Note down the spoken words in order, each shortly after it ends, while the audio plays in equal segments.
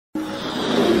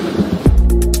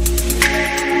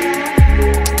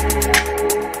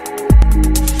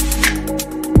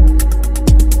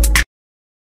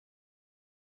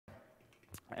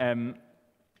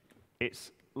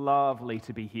It's lovely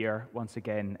to be here once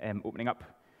again, opening up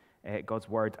God's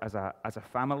Word as a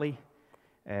family.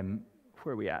 Where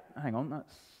are we at? Hang on,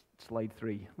 that's slide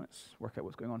 3. Let's work out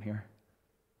what's going on here.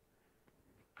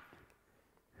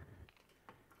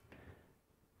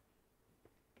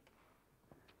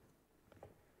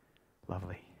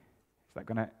 Lovely. Is that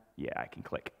gonna? Yeah, I can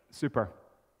click. Super.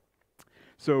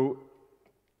 So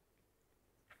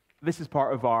this is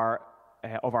part of our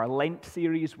Lent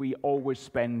series. We always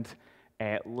spend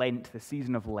Lent, the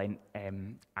season of Lent,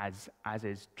 as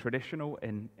is traditional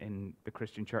in the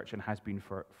Christian church and has been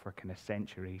for kind of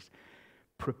centuries,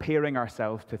 preparing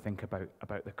ourselves to think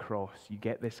about the cross. You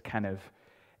get this kind of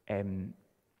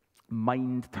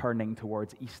mind turning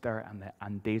towards Easter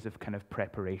and days of kind of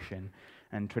preparation.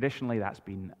 And traditionally, that's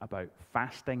been about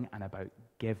fasting and about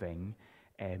giving,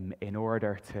 in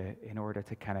order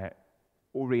to kind of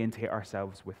orientate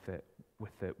ourselves with the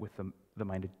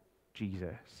mind of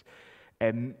Jesus.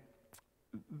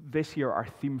 This year, our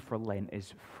theme for Lent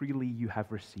is "Freely you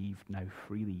have received, now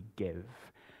freely give."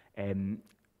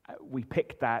 We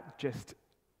picked that just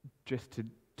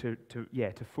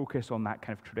to focus on that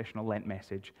kind of traditional Lent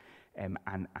message, and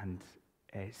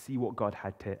see what God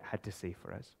had to say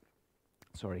for us.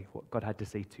 Sorry, what God had to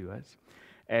say to us.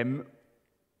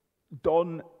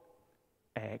 Don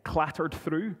clattered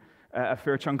through a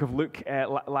fair chunk of Luke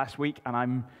last week, and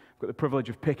I've got the privilege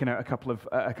of picking out a couple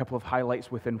of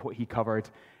highlights within what he covered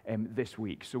this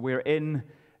week. So we're in.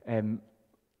 Can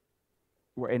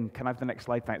I have the next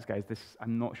slide? Thanks, guys.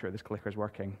 I'm not sure this clicker is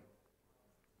working.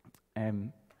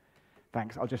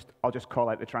 Thanks. I'll just call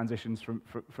out the transitions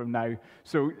from now.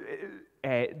 So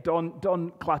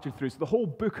Don clattered through. So the whole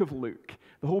book of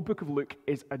Luke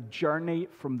is a journey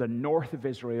from the north of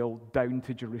Israel down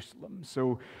to Jerusalem.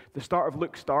 So the start of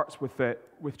Luke starts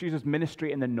with Jesus'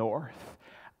 ministry in the north,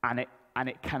 and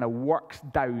it kind of works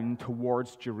down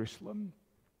towards Jerusalem.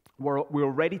 We're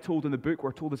already told in the book,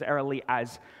 we're told as early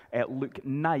as Luke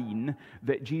 9,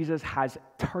 that Jesus has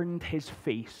turned his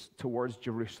face towards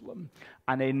Jerusalem.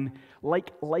 And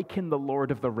like in The Lord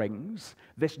of the Rings,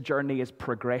 this journey is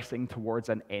progressing towards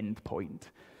an end point.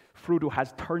 Frodo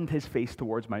has turned his face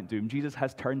towards Mount Doom. Jesus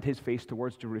has turned his face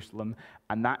towards Jerusalem,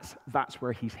 and that's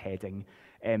where he's heading.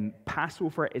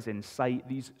 Passover is in sight.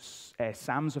 These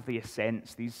Psalms of the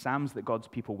Ascents, these Psalms that God's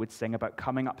people would sing about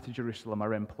coming up to Jerusalem,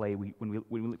 are in play. When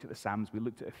we looked at the Psalms, we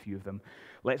looked at a few of them.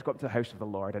 Let's go up to the house of the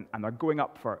Lord, and they're going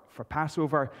up for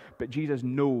Passover, but Jesus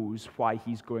knows why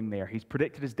he's going there. He's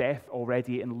predicted his death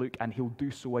already in Luke, and he'll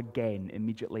do so again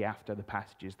immediately after the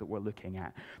passages that we're looking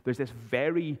at. There's this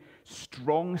very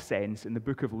strong sense in the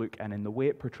book of Luke and in the way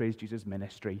it portrays Jesus'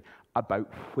 ministry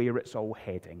about where it's all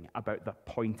heading, about the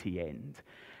pointy end.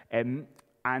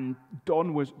 And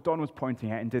Don was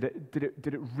pointing out and did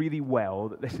it really well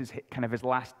that this is kind of his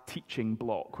last teaching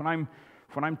block. When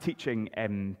I'm teaching,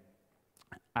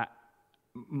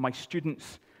 my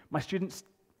students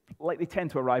like they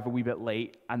tend to arrive a wee bit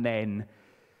late, and then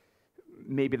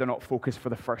maybe they're not focused for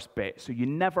the first bit. So you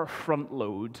never front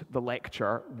load the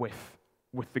lecture with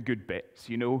the good bits,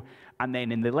 and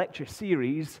then in the lecture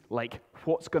series, like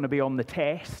what's going to be on the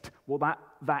test, well,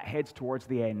 that heads towards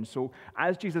the end. So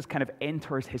as Jesus kind of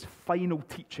enters his final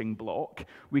teaching block,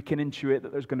 we can intuit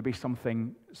that there's going to be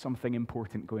something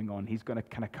important going on. He's going to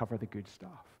kind of cover the good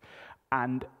stuff.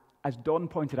 And as Don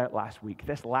pointed out last week,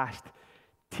 this last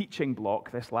teaching block,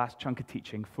 this last chunk of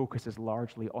teaching, focuses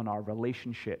largely on our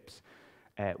relationships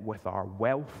with our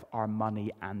wealth, our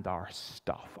money, and our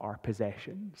stuff, our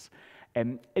possessions.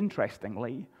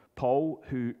 Interestingly, Paul,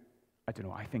 who,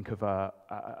 I think of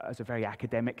as a very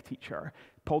academic teacher,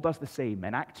 Paul does the same.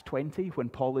 In Acts 20, when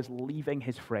Paul is leaving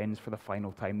his friends for the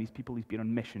final time, these people he's been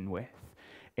on mission with,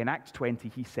 in Acts 20,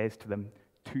 he says to them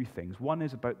two things. One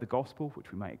is about the gospel,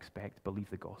 which we might expect, believe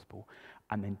the gospel.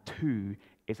 And then two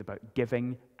is about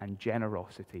giving and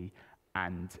generosity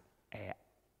and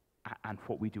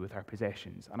what we do with our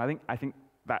possessions. And I think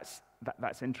that's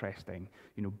interesting.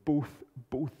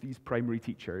 Both these primary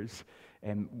teachers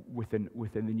within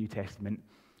the New Testament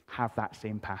have that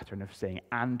same pattern of saying,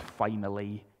 and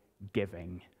finally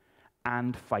giving,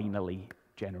 and finally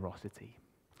generosity.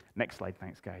 Next slide,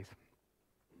 thanks, guys.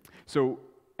 So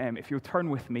if you'll turn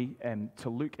with me to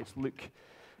Luke, it's Luke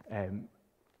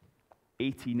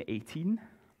 18:18.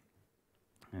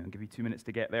 I'll give you 2 minutes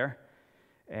to get there.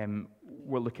 I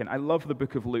love the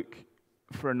book of Luke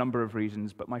for a number of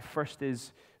reasons, but my first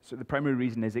is, so the primary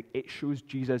reason is it shows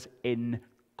Jesus in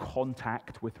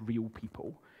contact with real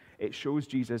people. It shows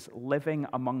Jesus living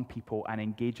among people and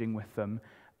engaging with them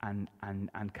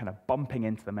and kind of bumping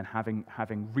into them and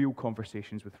having real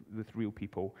conversations with real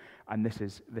people. And this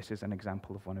is an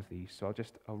example of one of these. So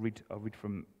I'll read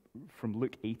from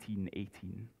Luke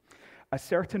 18:18. A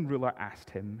certain ruler asked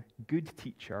him, "Good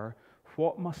teacher,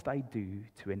 what must I do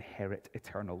to inherit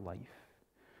eternal life?"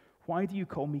 "Why do you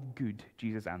call me good?"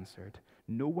 Jesus answered.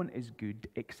 "No one is good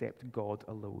except God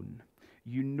alone.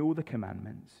 You know the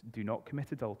commandments. Do not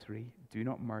commit adultery. Do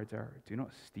not murder. Do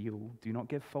not steal. Do not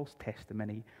give false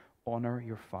testimony. Honor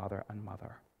your father and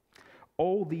mother."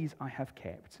 "All these I have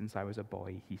kept since I was a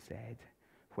boy," he said.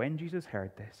 When Jesus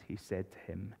heard this, he said to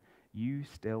him, "You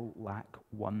still lack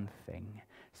one thing.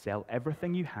 Sell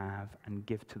everything you have and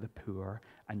give to the poor,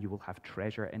 and you will have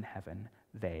treasure in heaven.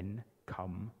 Then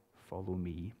come, follow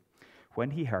me."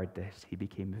 When he heard this, he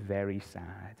became very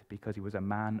sad because he was a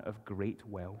man of great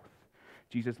wealth.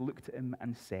 Jesus looked at him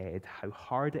and said, "How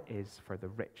hard it is for the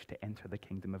rich to enter the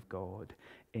kingdom of God.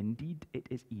 Indeed, it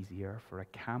is easier for a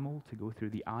camel to go through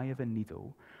the eye of a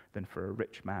needle than for a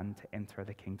rich man to enter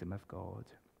the kingdom of God."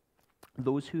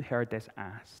 Those who heard this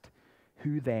asked,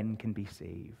 "Who then can be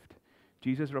saved?"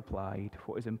 Jesus replied,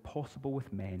 "What is impossible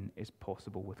with men is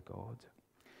possible with God."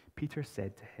 Peter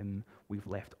said to him, "We've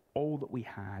left all that we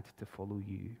had to follow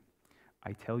you."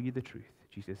 "I tell you the truth,"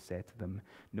 Jesus said to them,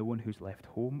 "no one who's left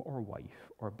home or wife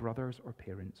or brothers or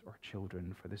parents or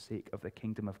children for the sake of the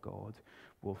kingdom of God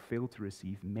will fail to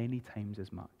receive many times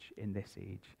as much in this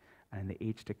age and in the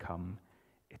age to come,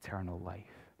 eternal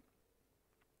life."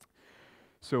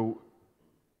 So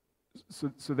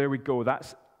there we go.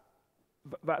 That's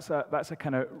a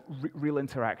kind of real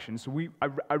interaction. So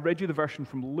I read you the version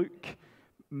from Luke,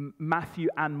 Matthew,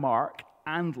 and Mark,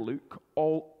 and Luke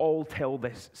all tell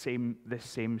this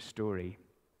same story.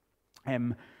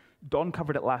 Don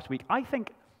covered it last week. I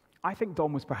think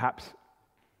Don was perhaps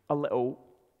a little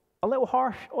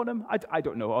harsh on him. I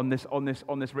don't know, on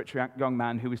this rich young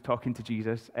man who was talking to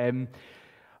Jesus.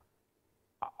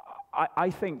 I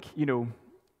think,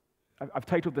 I've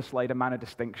titled this slide "A Man of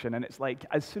Distinction," and it's like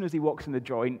as soon as he walks in the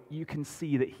joint, you can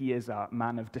see that he is a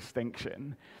man of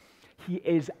distinction. He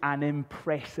is an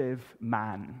impressive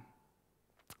man.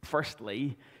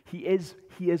 Firstly, he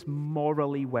is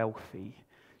morally wealthy.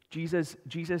 Jesus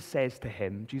says to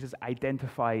him, Jesus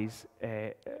identifies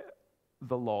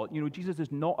the law. Jesus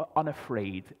is not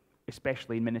unafraid,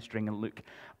 especially in ministering in Luke,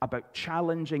 about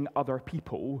challenging other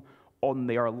people on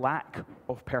their lack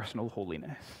of personal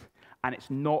holiness. And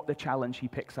it's not the challenge he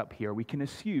picks up here. We can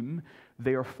assume,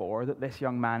 therefore, that this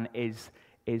young man is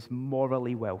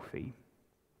morally wealthy.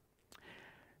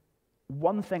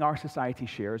 One thing our society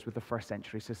shares with the first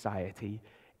century society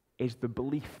is the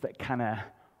belief that kind of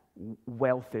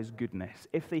wealth is goodness.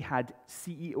 If they had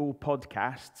CEO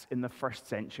podcasts in the first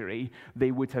century,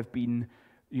 they would have been,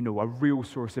 a real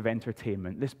source of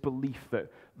entertainment. This belief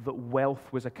that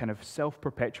wealth was a kind of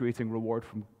self-perpetuating reward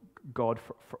from God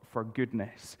for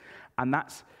goodness. And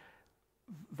that's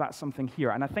something here.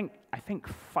 And I think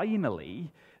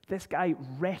finally, this guy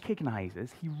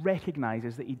recognizes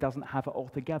that he doesn't have it all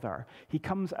together. He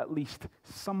comes at least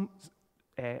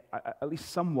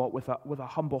somewhat with a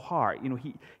humble heart.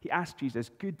 He asks Jesus,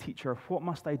 "Good teacher, what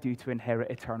must I do to inherit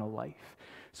eternal life?"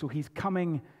 So he's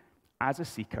coming as a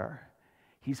seeker.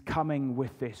 He's coming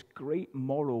with this great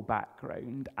moral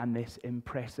background and this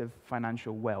impressive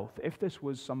financial wealth. If this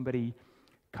was somebody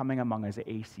coming among us at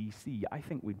ACC, I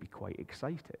think we'd be quite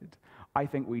excited. I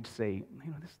think we'd say,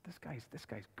 this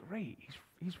guy's great.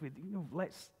 He's really,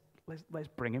 let's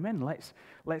bring him in. Let's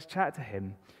chat to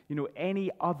him. Any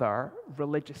other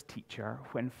religious teacher,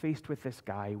 when faced with this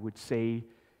guy, would say,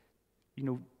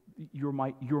 you're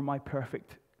my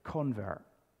perfect convert.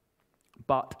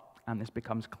 But, and this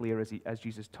becomes clear as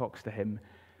Jesus talks to him,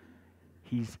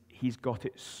 he's got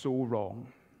it so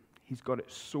wrong. He's got it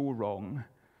so wrong.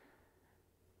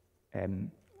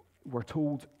 We're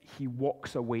told he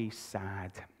walks away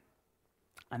sad.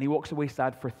 And he walks away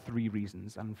sad for 3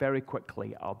 reasons, and very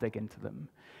quickly I'll dig into them.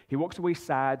 He walks away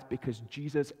sad because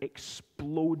Jesus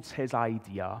explodes his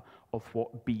idea of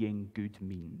what being good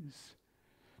means.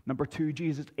 Number 2,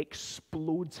 Jesus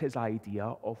explodes his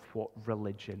idea of what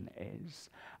religion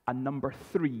is. And number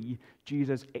 3,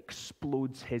 Jesus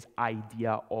explodes his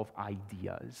idea of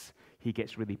ideas. He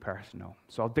gets really personal.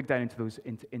 So I'll dig down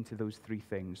into those 3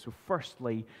 things. So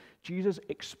firstly, Jesus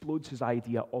explodes his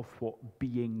idea of what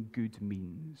being good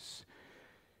means.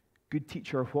 "Good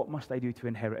teacher, what must I do to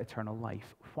inherit eternal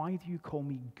life?" "Why do you call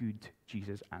me good?"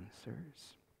 Jesus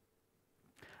answers.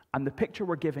 And the picture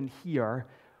we're given here,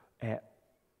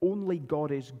 only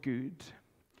God is good.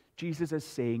 Jesus is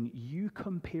saying, you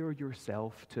compare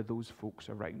yourself to those folks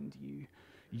around you.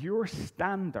 Your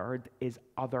standard is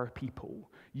other people.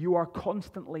 You are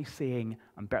constantly saying,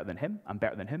 I'm better than him, I'm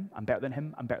better than him, I'm better than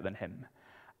him, I'm better than him.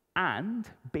 And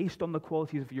based on the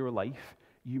qualities of your life,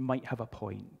 you might have a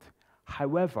point.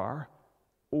 However,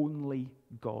 only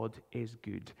God is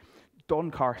good.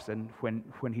 Don Carson,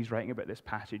 when he's writing about this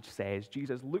passage, says,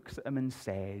 Jesus looks at him and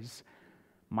says,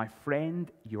 my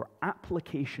friend, your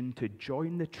application to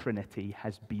join the Trinity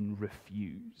has been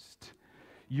refused.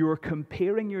 You're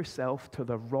comparing yourself to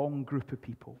the wrong group of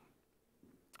people.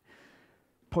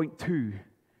 Point 2,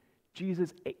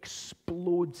 Jesus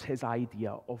explodes his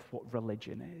idea of what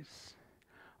religion is.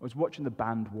 I was watching the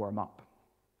band warm up.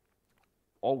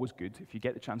 Always good. If you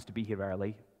get the chance to be here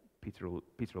early, Peter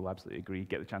will absolutely agree.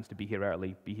 Get the chance to be here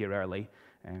early, be here early.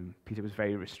 Peter was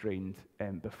very restrained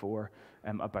before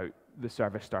about the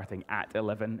service starting at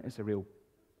 11. It's a real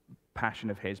passion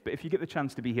of his. But if you get the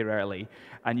chance to be here early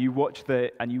and you watch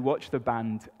the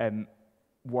band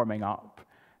warming up,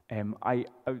 I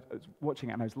was watching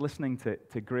it and I was listening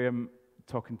to Graham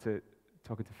talking to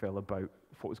Phil about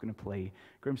what was going to play.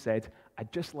 Graham said,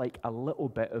 I'd just like a little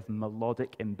bit of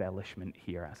melodic embellishment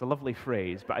here. It's a lovely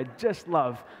phrase, but I just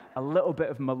love a little bit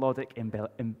of melodic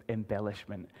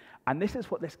embellishment. And this is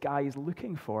what this guy is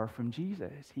looking for from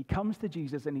Jesus. He comes to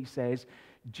Jesus and he says,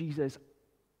 Jesus,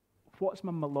 what's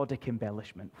my melodic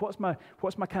embellishment? What's my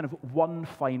kind of one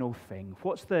final thing?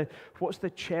 What's the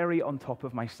cherry on top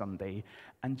of my sundae?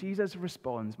 And Jesus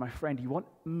responds, my friend, you want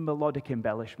melodic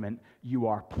embellishment? You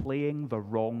are playing the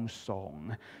wrong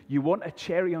song. You want a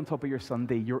cherry on top of your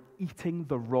sundae? You're eating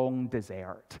the wrong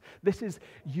dessert.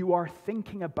 You are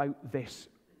thinking about this.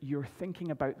 You're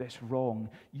thinking about this wrong.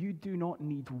 You do not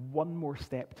need one more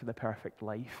step to the perfect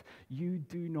life. You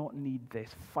do not need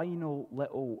this final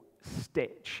little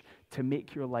stitch to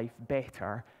make your life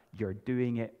better. You're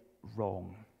doing it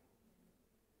wrong.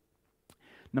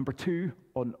 Number 2,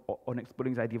 on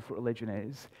exploring his idea of what religion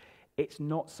is, it's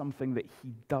not something that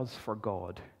he does for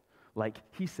God. Like,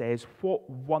 he says, what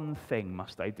one thing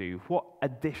must I do? What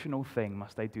additional thing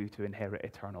must I do to inherit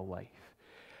eternal life?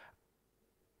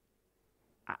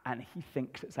 And he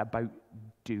thinks it's about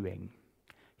doing.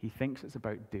 He thinks it's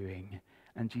about doing.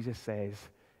 And Jesus says,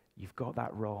 you've got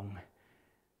that wrong.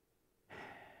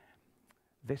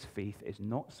 This faith is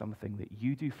not something that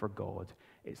you do for God.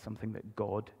 It's something that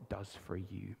God does for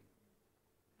you.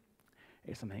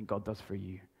 It's something God does for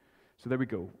you. So there we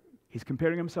go. He's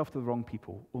comparing himself to the wrong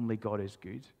people. Only God is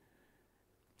good.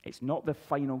 It's not the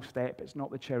final step. It's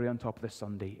not the cherry on top of the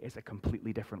sundae. It's a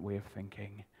completely different way of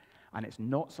thinking. And it's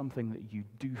not something that you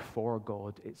do for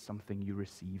God, it's something you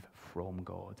receive from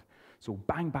God. So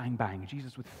bang, bang, bang,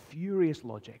 Jesus with furious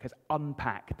logic has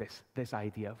unpacked this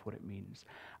idea of what it means.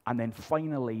 And then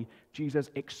finally,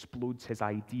 Jesus explodes his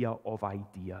idea of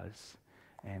ideas,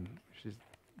 which is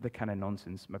the kind of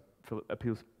nonsense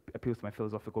appeals to my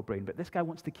philosophical brain. But this guy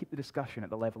wants to keep the discussion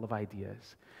at the level of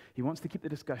ideas. He wants to keep the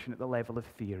discussion at the level of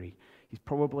theory. He's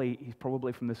probably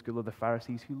from the school of the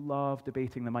Pharisees who love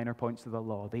debating the minor points of the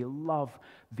law. They love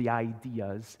the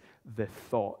ideas, the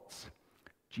thoughts.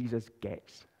 Jesus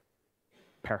gets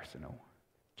personal.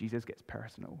 Jesus gets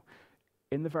personal.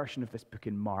 In the version of this book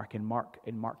in Mark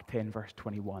 10, verse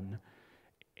 21,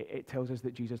 it tells us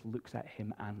that Jesus looks at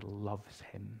him and loves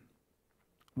him.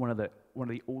 One of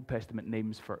the Old Testament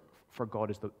names for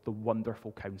God is the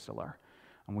Wonderful Counselor.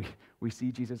 And we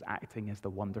see Jesus acting as the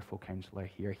Wonderful Counselor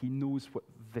here. He knows what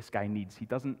this guy needs. He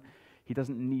doesn't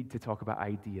need to talk about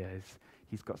ideas.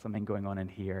 He's got something going on in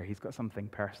here. He's got something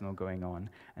personal going on.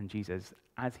 And Jesus,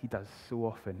 as he does so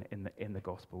often in the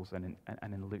Gospels and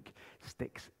in Luke,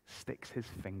 sticks his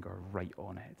finger right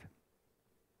on it.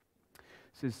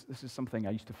 This is something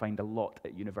I used to find a lot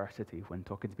at university when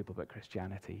talking to people about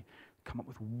Christianity. Come up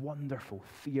with wonderful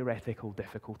theoretical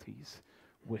difficulties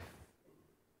with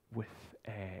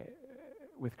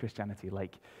Christianity.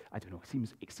 Like, I don't know,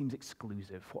 it seems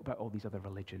exclusive. What about all these other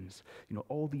religions?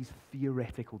 All these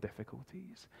theoretical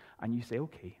difficulties. And you say,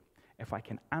 okay, if I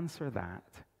can answer that,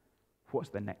 what's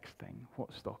the next thing?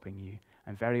 What's stopping you?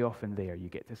 And very often there you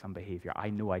get to some behavior. I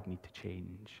know I'd need to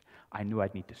change. I know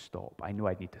I'd need to stop. I know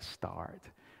I'd need to start.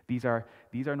 These are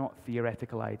not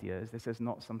theoretical ideas. This is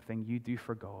not something you do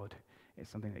for God. It's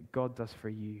something that God does for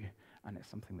you, and it's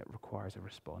something that requires a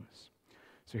response.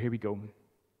 So here we go.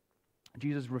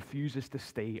 Jesus refuses to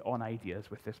stay on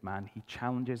ideas with this man. He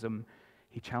challenges him.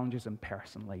 He challenges him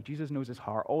personally. Jesus knows his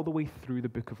heart. All the way through the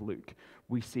book of Luke,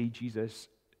 we see Jesus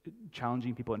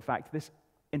challenging people. In fact,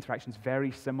 interaction is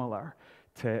very similar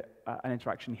to an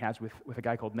interaction he has with a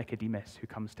guy called Nicodemus who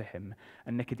comes to him.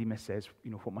 And Nicodemus says,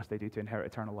 what must I do to inherit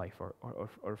eternal life? Or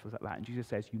like that. And Jesus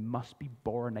says, you must be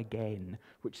born again,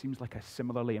 which seems like a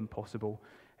similarly impossible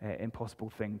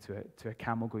thing to a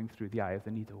camel going through the eye of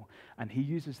the needle. And he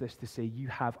uses this to say, you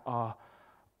have a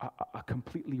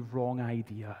completely wrong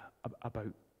idea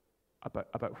about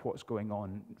what's going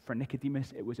on. For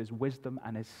Nicodemus, it was his wisdom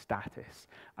and his status,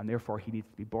 and therefore he needs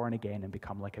to be born again and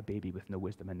become like a baby with no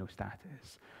wisdom and no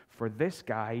status. For this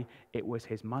guy, it was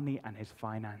his money and his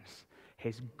finance.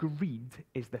 His greed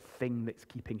is the thing that's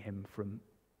keeping him from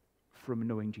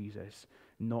knowing Jesus,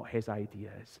 not his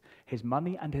ideas. His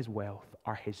money and his wealth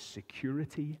are his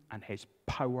security and his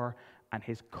power and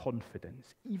his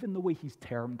confidence. Even the way he's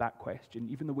termed that question,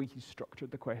 even the way he's structured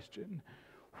the question,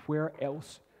 what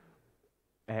else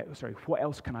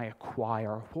can I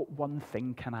acquire? What one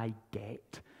thing can I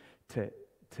get to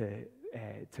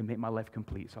make my life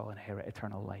complete so I'll inherit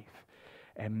eternal life?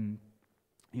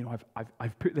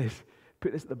 I've put this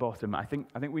at the bottom. I think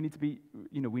we need to be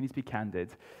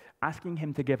candid. Asking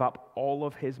him to give up all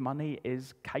of his money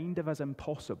is kind of as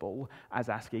impossible as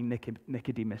asking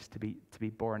Nicodemus to be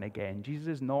born again. Jesus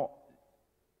is not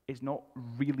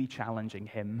really challenging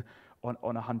him on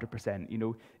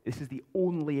 100%. This is the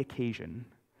only occasion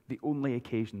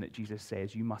that Jesus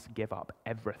says you must give up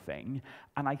everything.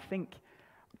 And I think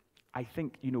if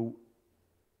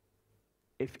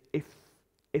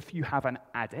you have an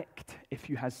addict, if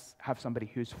you have somebody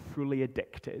who's fully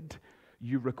addicted,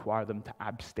 you require them to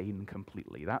abstain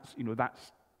completely. That's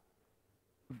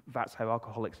how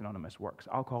Alcoholics Anonymous works.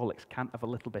 Alcoholics can't have a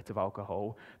little bit of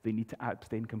alcohol. They need to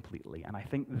abstain completely. And I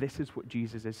think this is what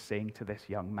Jesus is saying to this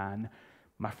young man.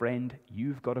 My friend,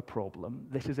 you've got a problem.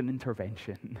 This is an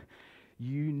intervention.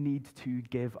 You need to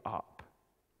give up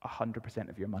 100%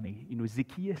 of your money.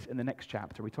 Zacchaeus in the next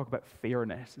chapter, we talk about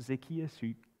fairness. Zacchaeus,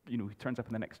 who turns up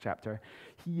in the next chapter,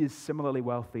 he is similarly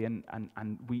wealthy, and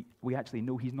we actually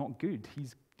know he's not good.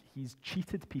 He's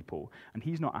cheated people, and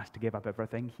he's not asked to give up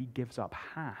everything. He gives up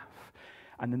half.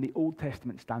 And then the Old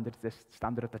Testament standard is this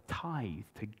standard of the tithe,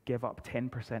 to give up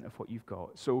 10% of what you've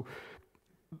got. So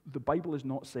the Bible is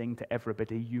not saying to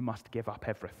everybody, you must give up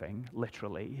everything,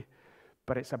 literally,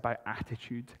 but it's about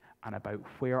attitude and about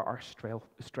where our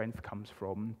strength comes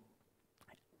from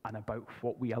and about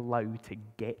what we allow to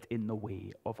get in the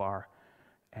way of our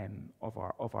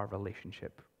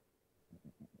relationship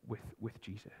with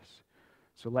Jesus.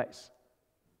 So let's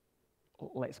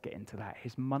get into that.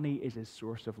 His money is his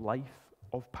source of life,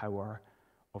 of power,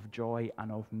 of joy, and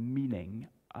of meaning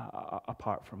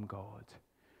apart from God.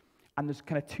 And there's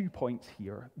kind of 2 points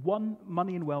here. One,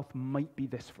 money and wealth might be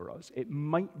this for us. It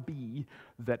might be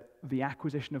that the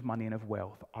acquisition of money and of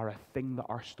wealth are a thing that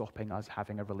are stopping us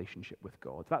having a relationship with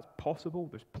God. That's possible.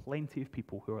 There's plenty of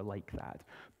people who are like that.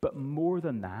 But more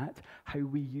than that, how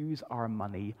we use our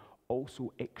money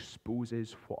also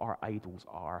exposes what our idols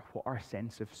are, what our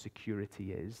sense of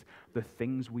security is, the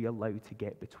things we allow to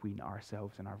get between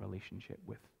ourselves and our relationship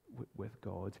with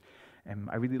God.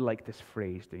 I really like this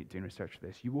phrase, doing research for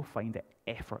this. You will find it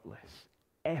effortless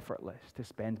to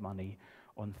spend money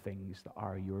on things that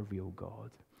are your real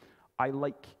God. I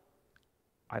like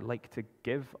to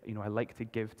give, I like to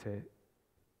give to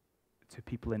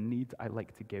people in need. I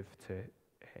like to give to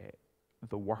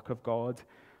the work of God,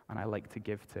 and I like to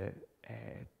give to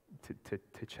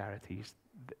charities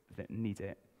that need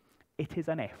it. It is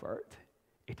an effort,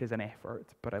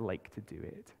 but I like to do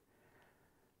it.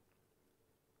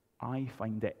 I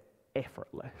find it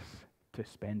effortless to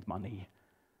spend money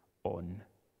on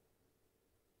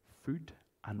food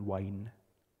and wine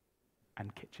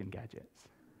and kitchen gadgets.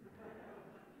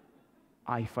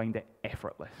 I find it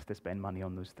effortless to spend money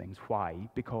on those things. Why?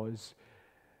 Because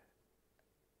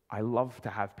I love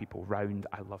to have people round.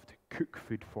 I love to cook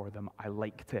food for them. I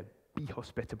like to be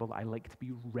hospitable. I like to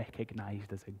be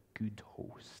recognized as a good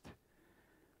host.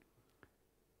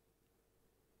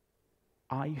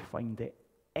 I find it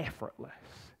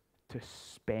effortless to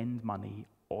spend money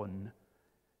on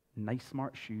nice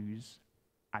smart shoes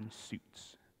and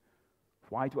suits.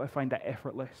 Why do I find that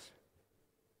effortless?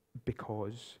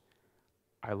 Because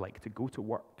I like to go to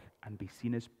work and be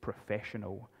seen as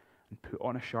professional and put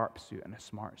on a sharp suit and a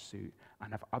smart suit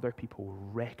and have other people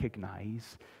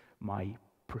recognize my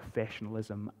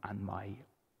professionalism and my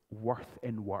worth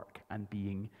in work and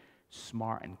being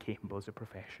smart and capable as a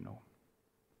professional.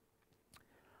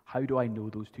 How do I know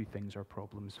those two things are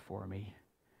problems for me?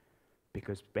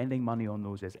 Because spending money on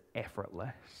those is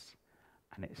effortless,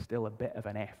 and it's still a bit of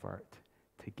an effort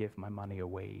to give my money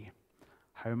away.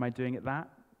 How am I doing at that?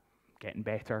 getting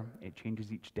better. It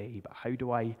changes each day. But how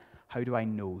do I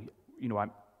know? You know,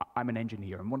 I'm an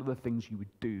engineer, and one of the things you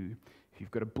would do if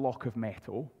you've got a block of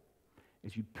metal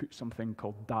is you'd put something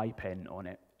called dye pen on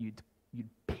it. You'd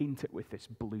paint it with this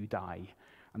blue dye,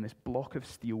 and this block of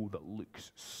steel that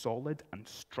looks solid and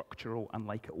structural and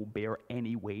like it will bear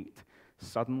any weight.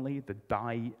 Suddenly, the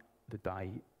dye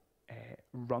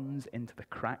runs into the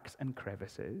cracks and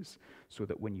crevices, so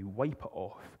that when you wipe it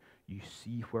off, you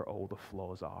see where all the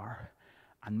flaws are.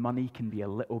 And money can be a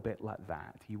little bit like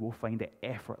that. You will find it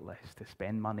effortless to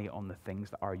spend money on the things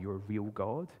that are your real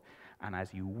God. And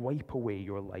as you wipe away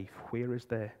your life, where is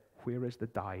the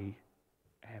dye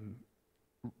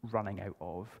running out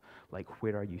of? Like,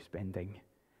 where are you spending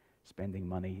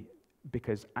money?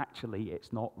 Because actually,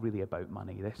 it's not really about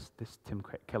money. This Tim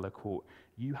Keller quote: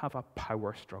 "You have a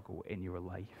power struggle in your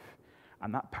life,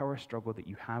 and that power struggle that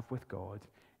you have with God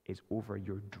is over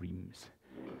your dreams.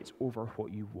 It's over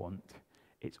what you want.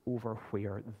 It's over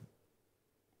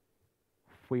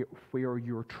where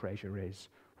your treasure is,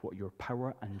 what your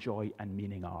power and joy and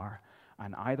meaning are.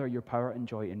 And either your power and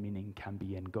joy and meaning can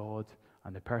be in God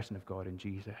and the person of God in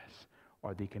Jesus,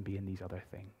 or they can be in these other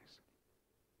things."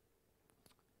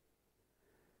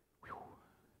 Whew.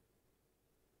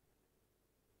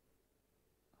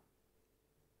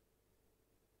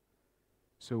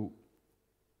 So,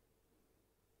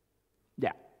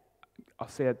 yeah, I'll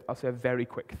say a very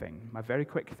quick thing. My very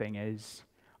quick thing is,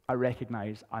 I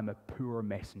recognize I'm a poor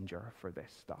messenger for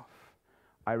this stuff.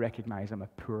 I recognize I'm a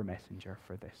poor messenger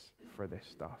for this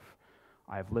stuff.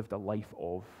 I have lived a life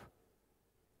of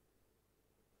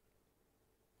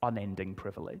unending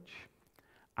privilege,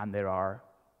 and there are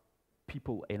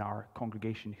people in our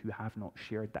congregation who have not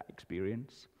shared that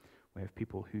experience. We have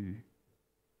people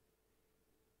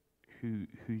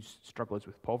whose struggle is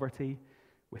with poverty,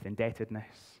 with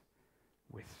indebtedness,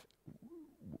 with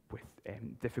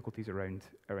difficulties around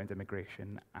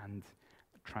immigration and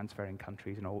transferring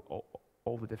countries, and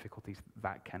all the difficulties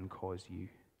that can cause you.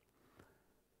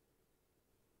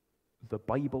 The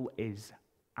Bible is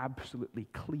absolutely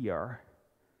clear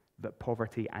that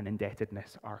poverty and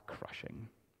indebtedness are crushing.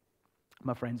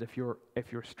 My friends, if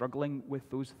you're struggling with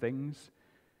those things,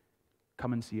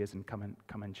 come and see us and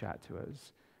come and chat to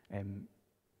us.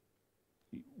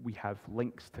 We have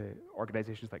links to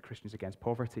organizations like Christians Against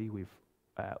Poverty. We've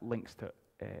links to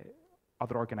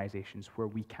other organizations where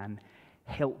we can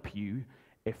help you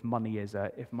if money is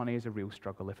a real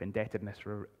struggle, if indebtedness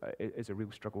is a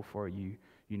real struggle for you.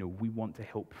 You know, we want to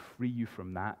help free you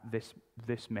from that.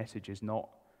 This message is not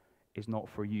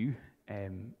for you,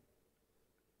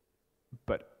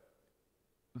 but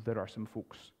there are some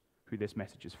folks who this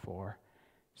message is for.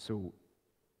 So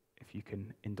if you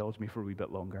can indulge me for a wee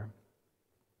bit longer.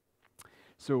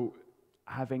 So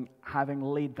having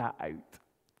laid that out,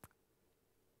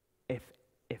 if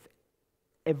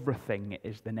everything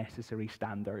is the necessary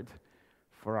standard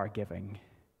for our giving,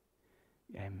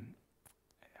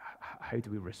 how do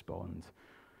we respond?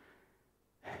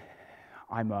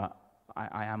 I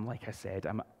am, like I said,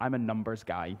 I'm a numbers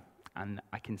guy, and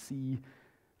I can see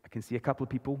a couple of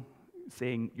people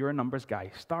saying, "You're a numbers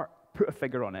guy. Put a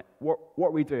figure on it. What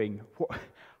are we doing?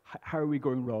 How are we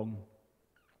going wrong?"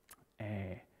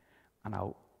 And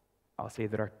I'll say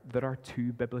there are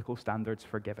two biblical standards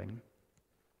for giving.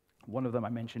 One of them I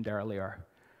mentioned earlier.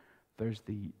 There's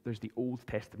the Old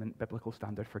Testament biblical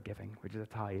standard for giving, which is a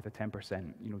tithe,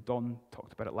 10%. You know, Don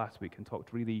talked about it last week and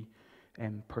talked really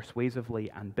persuasively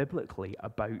and biblically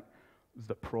about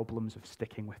the problems of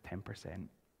sticking with 10%.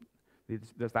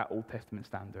 There's that Old Testament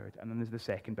standard, and then there's the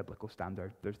second biblical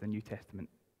standard. There's the New Testament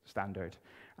standard,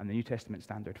 and the New Testament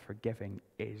standard for giving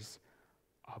is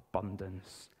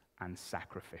abundance and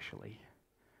sacrificially.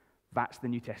 That's the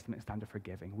New Testament standard for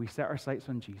giving. We set our sights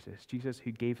on Jesus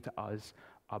who gave to us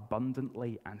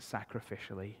abundantly and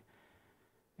sacrificially,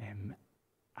 and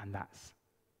that's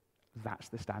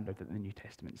the standard that the New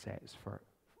Testament sets for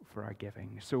our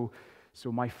giving. So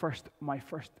my first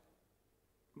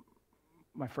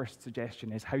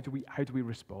suggestion is, how do we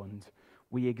respond?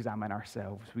 We examine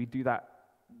ourselves. We do that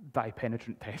dye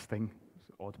penetrant testing. It's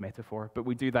an odd metaphor, but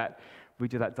we do that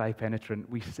dye penetrant.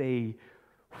 We say,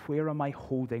 where am I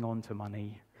holding on to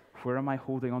money? Where am I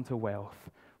holding on to wealth?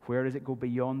 Where does it go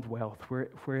beyond wealth?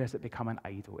 Where has it become an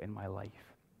idol in my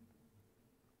life?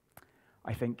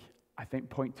 I think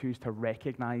point 2 is to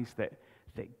recognize that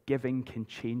giving can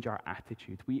change our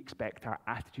attitude. We expect our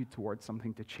attitude towards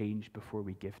something to change before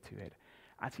we give to it.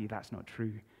 Actually, that's not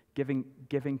true. Giving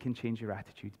can change your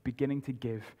attitude. Beginning to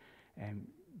give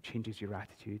changes your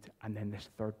attitude. And then this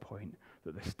third point,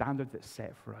 that the standard that's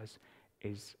set for us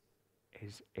is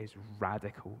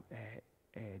radical.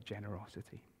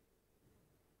 generosity.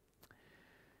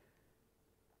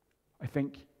 I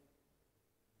think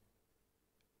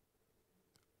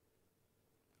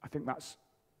that's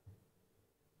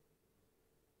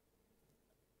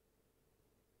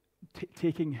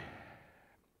taking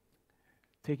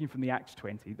from the Acts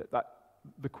 20. That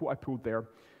the quote I pulled there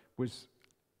was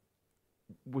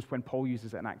when Paul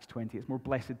uses it in Acts 20. It's more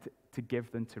blessed to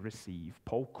give than to receive.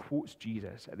 Paul quotes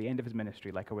Jesus at the end of his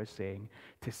ministry, like I was saying,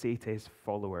 to say to his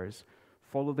followers,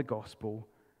 follow the gospel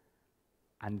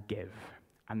and give.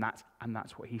 And that's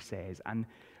what he says. And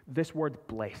this word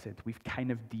blessed, we've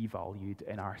kind of devalued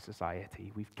in our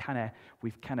society. We've kind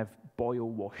of boil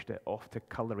washed it off to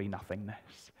colory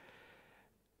nothingness.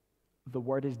 The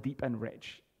word is deep and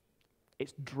rich.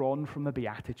 It's drawn from the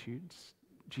Beatitudes.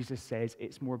 Jesus says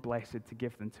it's more blessed to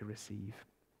give than to receive.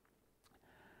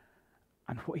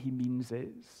 And what he means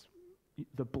is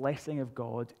the blessing of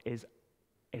God is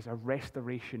a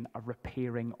restoration, a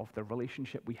repairing of the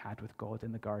relationship we had with God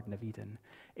in the Garden of Eden.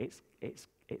 It's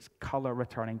color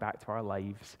returning back to our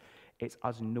lives. It's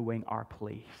us knowing our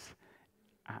place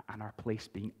and our place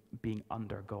being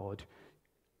under God.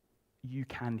 You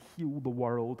can heal the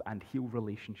world and heal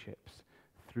relationships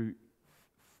through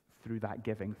that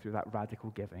giving, through that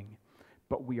radical giving.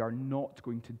 But we are not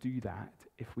going to do that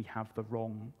if we have the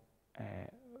wrong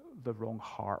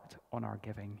heart on our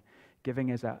giving. Giving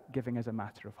is a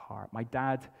matter of heart. My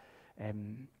dad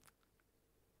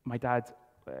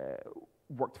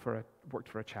worked for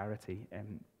a charity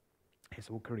in his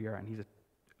whole career, and he's a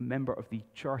member of the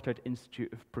Chartered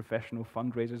Institute of Professional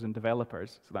Fundraisers and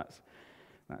Developers. So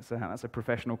that's a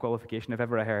professional qualification if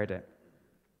ever I heard it.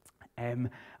 And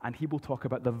he will talk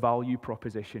about the value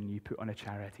proposition you put on a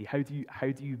charity. How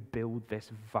do you build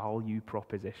this value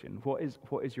proposition? What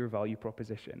is your value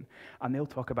proposition? And they'll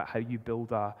talk about how you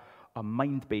build a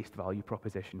mind-based value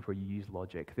proposition where you use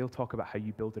logic. They'll talk about how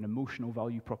you build an emotional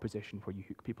value proposition where you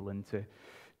hook people into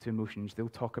emotions. They'll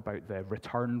talk about the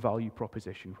return value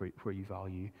proposition where you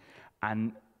value.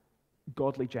 And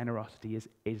godly generosity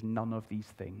is none of these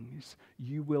things.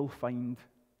 You will find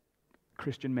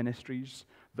Christian ministries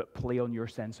that play on your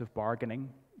sense of bargaining.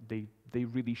 They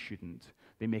really shouldn't.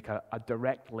 They make a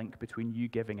direct link between you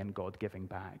giving and God giving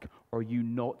back, or you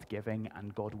not giving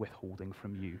and God withholding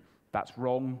from you. That's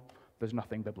wrong. There's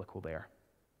nothing biblical there.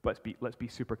 Let's be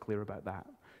super clear about that.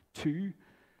 2,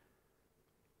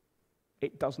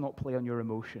 it does not play on your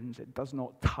emotions. It does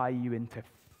not tie you into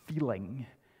feeling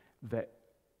that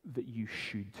you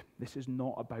should. This is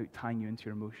not about tying you into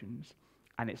your emotions.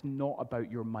 And it's not about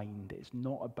your mind. It's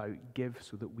not about give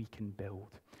so that we can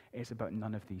build. It's about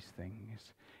none of these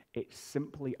things. It's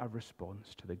simply a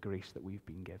response to the grace that we've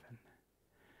been given.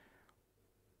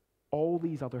 All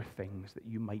these other things that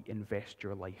you might invest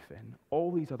your life in,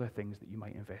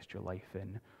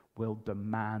 will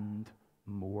demand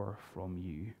more from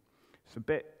you.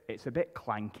 It's a bit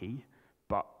clanky,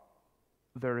 but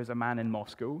there is a man in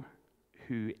Moscow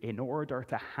who, in order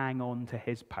to hang on to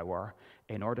his power,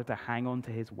 in order to hang on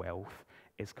to his wealth,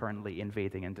 is currently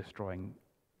invading and destroying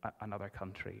another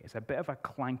country. It's a bit of a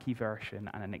clanky version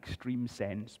and an extreme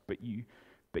sense, but you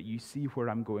see where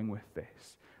I'm going with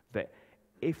this. That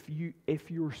if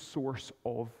your source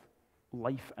of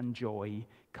life and joy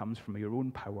comes from your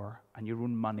own power and your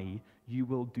own money, you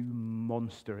will do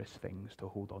monstrous things to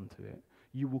hold on to it.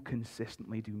 You will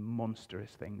consistently do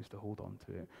monstrous things to hold on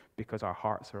to it because our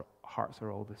hearts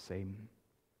are all the same.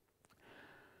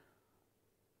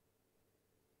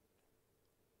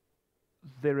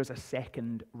 There is a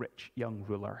second rich young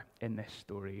ruler in this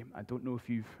story. I don't know if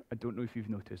you've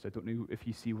noticed. I don't know if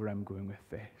you see where I'm going with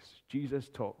this. Jesus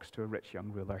talks to a rich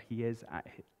young ruler. He is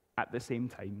at the same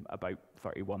time about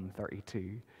 31,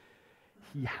 32.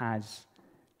 He has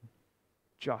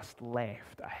just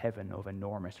left a heaven of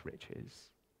enormous riches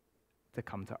to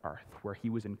come to earth where he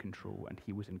was in control and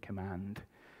he was in command.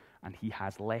 And he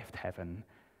has left heaven,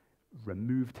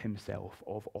 removed himself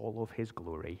of all of his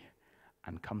glory,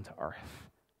 and come to earth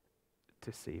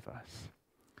to save us.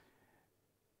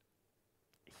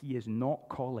 He is not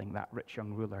calling that rich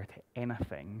young ruler to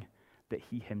anything that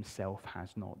he himself has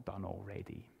not done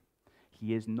already.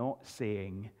 He is not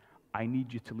saying, I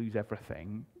need you to lose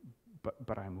everything,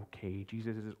 but I'm okay.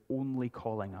 Jesus is only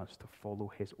calling us to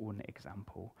follow his own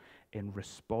example in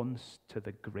response to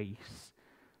the grace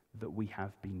that we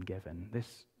have been given.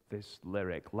 This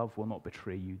lyric, love will not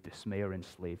betray you, dismay or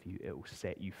enslave you, it will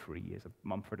set you free, is a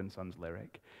Mumford & Sons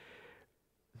lyric.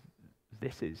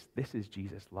 This is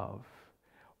Jesus' love.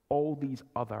 All these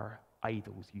other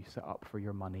idols you set up for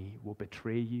your money will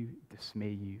betray you,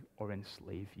 dismay you, or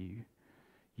enslave you.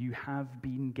 You have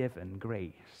been given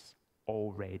grace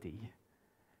already.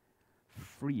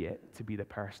 free it to be the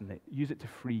person that, use it to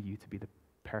free you to be the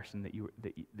person that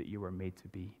you were made to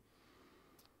be.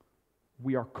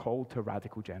 We are called to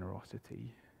radical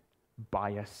generosity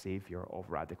by a Savior of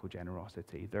radical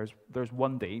generosity. There's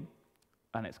one day,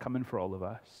 and it's coming for all of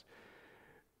us,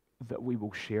 that we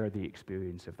will share the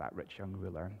experience of that rich young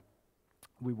ruler.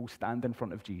 We will stand in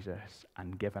front of Jesus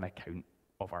and give an account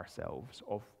of ourselves,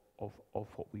 of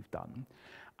what we've done.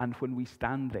 And when we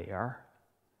stand there,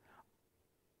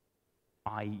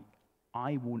 I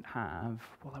won't have,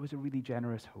 well, I was a really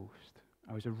generous host.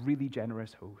 I was a really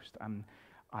generous host, and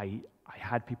I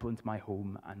had people into my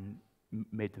home and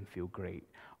made them feel great.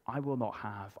 I will not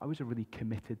have, I was a really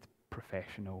committed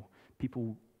professional.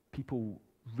 People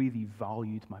really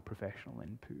valued my professional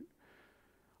input.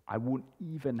 I won't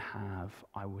even have,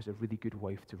 I was a really good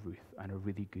wife to Ruth and a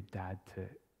really good dad to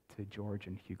George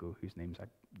and Hugo, whose names I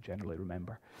generally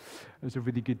remember. I was a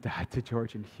really good dad to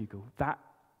George and Hugo.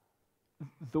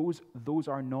 Those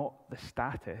are not the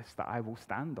status that I will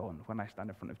stand on when I stand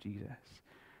in front of Jesus.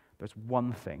 There's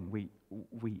one thing,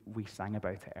 we sang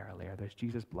about it earlier. There's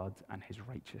Jesus' blood and his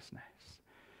righteousness.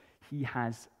 He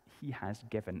has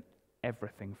given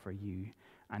everything for you,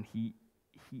 and he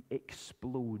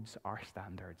explodes our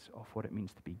standards of what it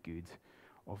means to be good,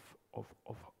 of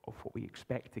what we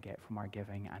expect to get from our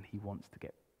giving, and he wants to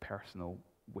get personal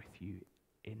with you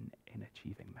in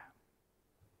achieving that.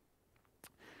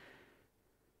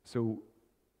 So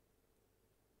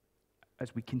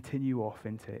as we continue off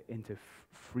into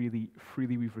freely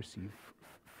we've received,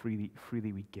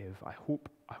 freely we give, I hope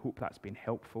that's been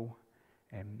helpful.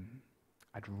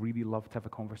 I'd really love to have a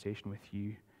conversation with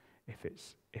you if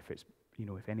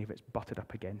any of it's butted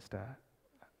up against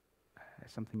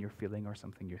something you're feeling or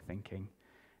something you're thinking.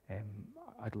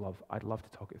 I'd love to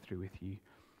talk it through with you.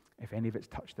 If any of it's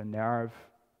touched a nerve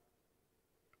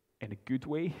in a good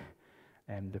way,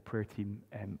 the prayer team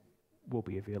will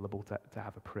be available to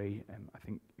have a pray. I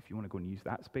think if you want to go and use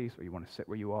that space, or you want to sit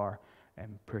where you are,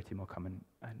 prayer team will come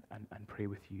and pray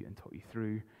with you and talk you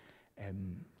through.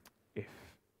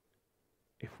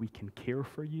 If we can care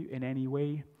for you in any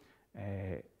way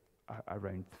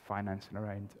around finance and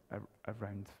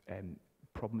around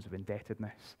problems of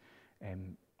indebtedness,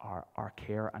 our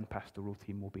care and pastoral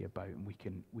team will be about, and we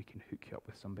can hook you up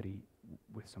with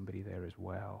somebody there as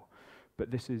well. But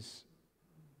this is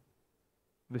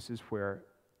where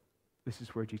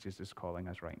Jesus is calling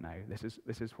us right now.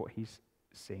 This is what he's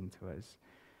saying to us.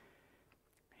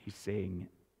 He's saying,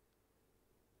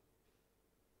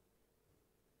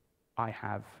 I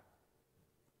have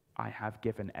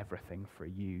given everything for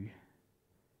you.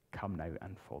 Come now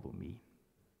and follow me.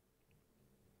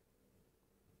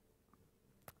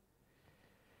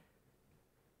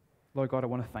 Lord God, I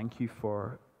want to thank you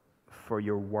for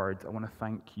your word. I want to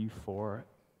thank you for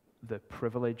the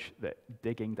privilege that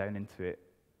digging down into it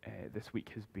this week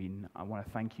has been. I want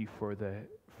to thank you for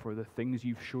the things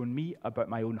you've shown me about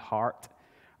my own heart,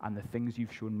 and the things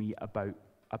you've shown me about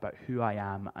who I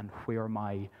am and where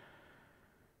my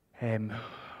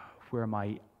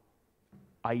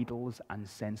idols and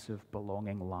sense of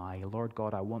belonging lie. Lord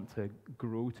God, I want to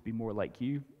grow to be more like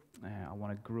you. I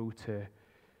want to grow to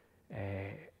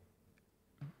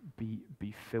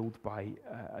be filled by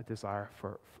a desire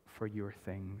for your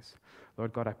things.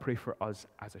 Lord God, I pray for us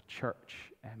as a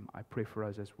church. I pray for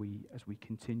us as we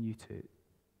continue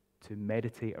to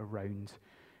meditate around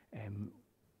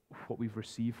what we've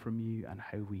received from you and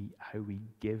how we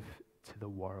give to the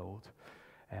world.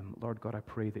 Lord God, I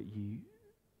pray that you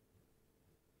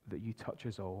touch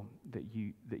us all, that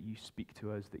you speak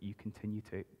to us, that you continue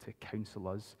to counsel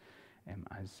us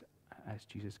as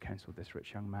Jesus counseled this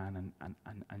rich young man,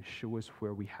 and show us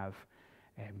where we have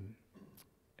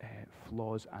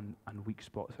flaws and weak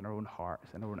spots in our own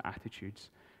hearts and our own attitudes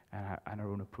and our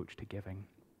own approach to giving.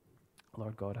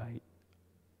 Lord God,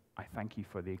 I thank you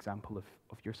for the example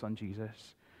of your son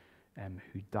Jesus,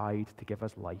 who died to give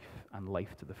us life and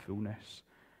life to the fullness,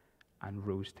 and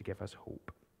rose to give us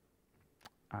hope.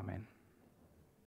 Amen.